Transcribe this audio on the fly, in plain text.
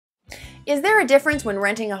Is there a difference when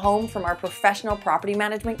renting a home from our professional property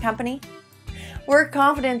management company? We're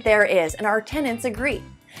confident there is, and our tenants agree.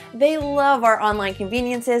 They love our online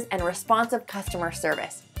conveniences and responsive customer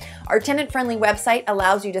service. Our tenant-friendly website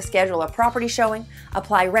allows you to schedule a property showing,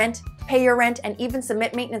 apply rent, pay your rent, and even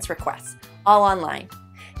submit maintenance requests, all online.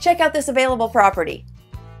 Check out this available property.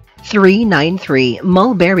 393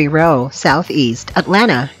 Mulberry Row, Southeast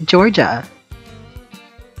Atlanta, Georgia.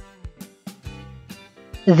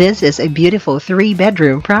 This is a beautiful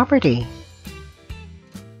 3-bedroom property.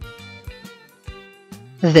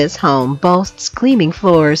 This home boasts gleaming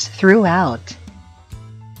floors throughout.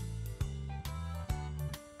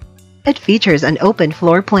 It features an open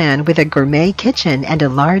floor plan with a gourmet kitchen and a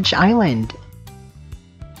large island.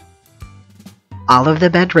 All of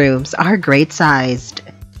the bedrooms are great-sized.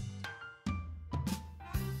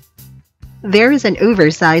 There is an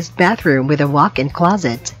oversized bathroom with a walk-in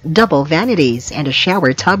closet, double vanities, and a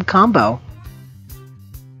shower tub combo.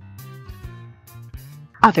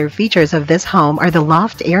 Other features of this home are the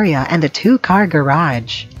loft area and the 2-car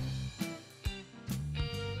garage.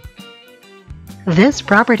 This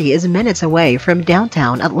property is minutes away from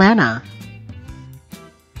downtown Atlanta.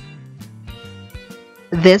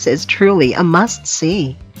 This is truly a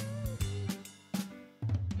must-see.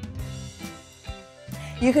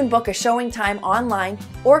 You can book a showing time online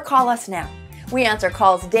or call us now. We answer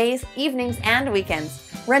calls days, evenings, and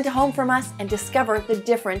weekends. Rent a home from us and discover the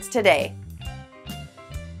difference today.